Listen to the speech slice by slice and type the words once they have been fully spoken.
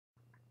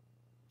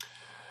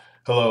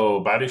Hello,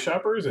 body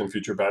shoppers and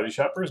future body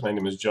shoppers. My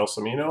name is Joe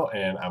Samino,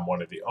 and I'm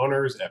one of the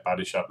owners at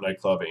Body Shop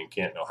Nightclub in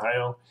Canton,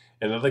 Ohio.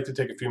 And I'd like to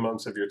take a few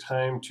moments of your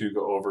time to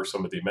go over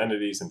some of the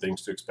amenities and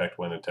things to expect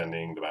when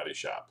attending the body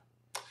shop.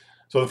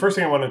 So the first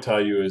thing I want to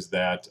tell you is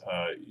that,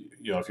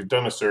 if you've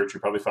done a search, you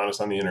probably found us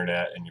on the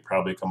internet, and you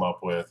probably come up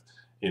with,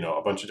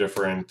 a bunch of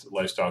different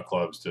lifestyle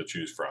clubs to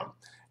choose from.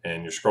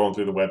 And you're scrolling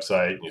through the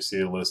website, and you see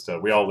a list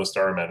of, we all list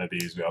our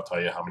amenities. We all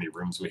tell you how many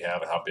rooms we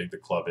have and how big the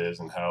club is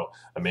and how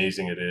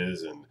amazing it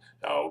is and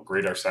how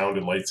great our sound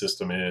and light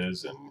system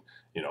is and,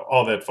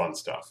 all that fun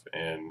stuff.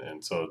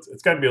 And so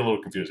it's got to be a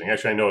little confusing.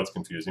 Actually, I know it's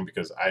confusing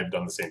because I've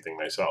done the same thing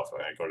myself.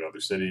 When I go to other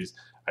cities,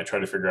 I try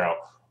to figure out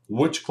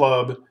which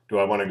club do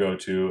I want to go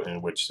to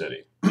in which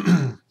city.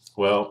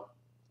 Well,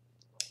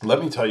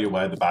 let me tell you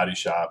why the Body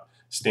Shop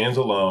stands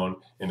alone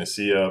in a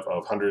sea of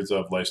hundreds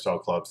of lifestyle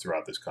clubs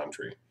throughout this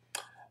country.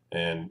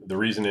 And the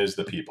reason is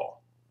the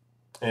people.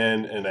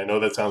 And I know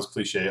that sounds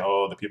cliche.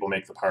 Oh, the people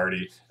make the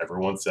party.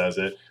 Everyone says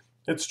it.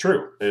 It's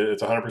true.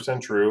 It's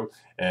 100% true.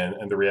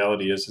 And the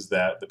reality is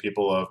that the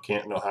people of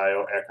Canton,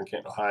 Ohio, Akron,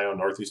 Canton, Ohio,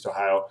 Northeast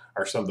Ohio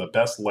are some of the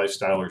best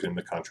lifestylers in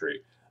the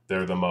country.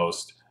 They're the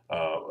most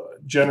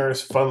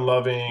generous,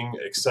 fun-loving,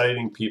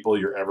 exciting people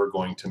you're ever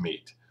going to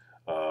meet.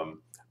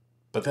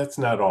 But that's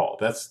not all.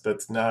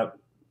 That's not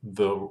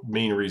the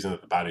main reason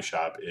that the Body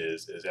Shop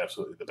is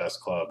absolutely the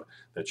best club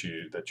that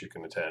you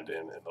can attend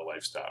in the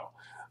lifestyle.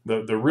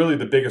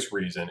 The biggest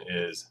reason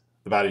is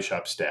the Body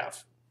Shop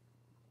staff.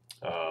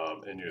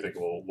 And you're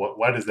thinking, well,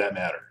 why does that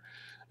matter?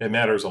 It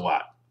matters a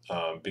lot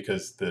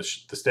because the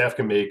staff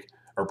can make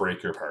or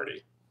break your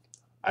party.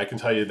 I can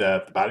tell you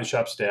that the Body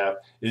Shop staff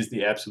is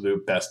the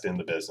absolute best in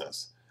the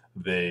business.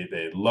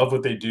 They love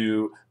what they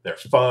do. They're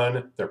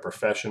fun, they're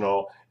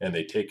professional, and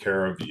they take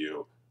care of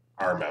you,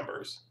 our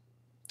members.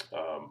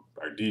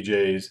 Our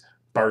DJs,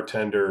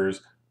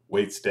 bartenders,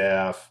 wait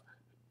staff,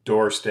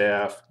 door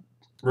staff,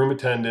 room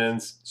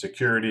attendants,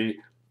 security,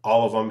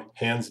 all of them,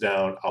 hands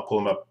down. I'll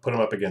put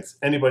them up against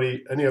any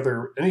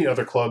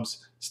other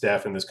club's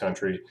staff in this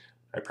country.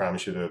 I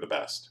promise you they're the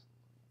best.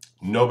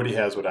 Nobody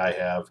has what I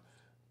have,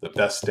 the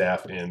best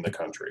staff in the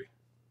country.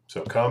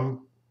 So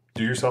come,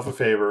 do yourself a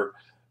favor,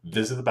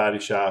 visit the Body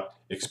Shop,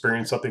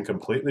 experience something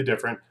completely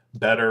different,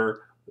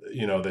 better,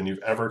 than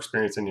you've ever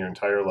experienced in your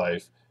entire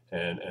life,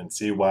 and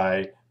see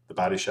why the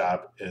Body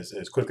Shop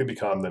has quickly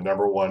become the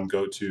 #1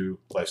 go-to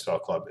lifestyle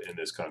club in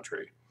this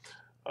country.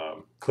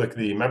 Click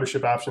the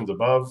membership options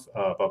above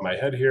my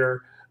head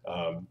here.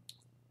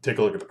 Take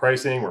a look at the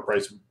pricing. We're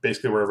priced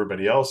basically where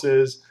everybody else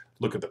is.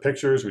 Look at the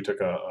pictures. We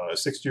took a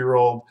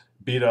 60-year-old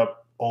beat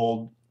up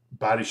old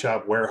Body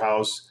Shop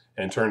warehouse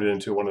and turned it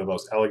into one of the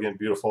most elegant,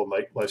 beautiful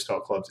lifestyle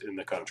clubs in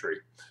the country.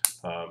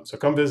 So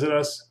come visit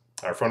us.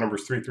 Our phone number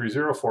is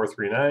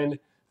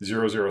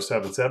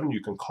 330-439-0077.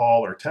 You can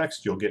call or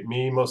text. You'll get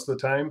me most of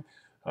the time.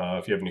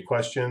 If you have any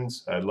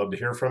questions, I'd love to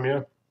hear from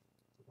you.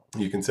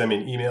 You can send me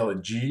an email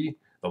at the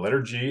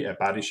letter G, at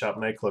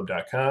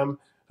bodyshopnightclub.com.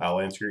 I'll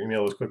answer your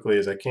email as quickly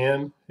as I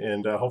can,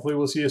 and hopefully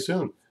we'll see you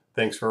soon.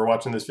 Thanks for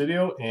watching this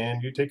video,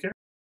 and you take care.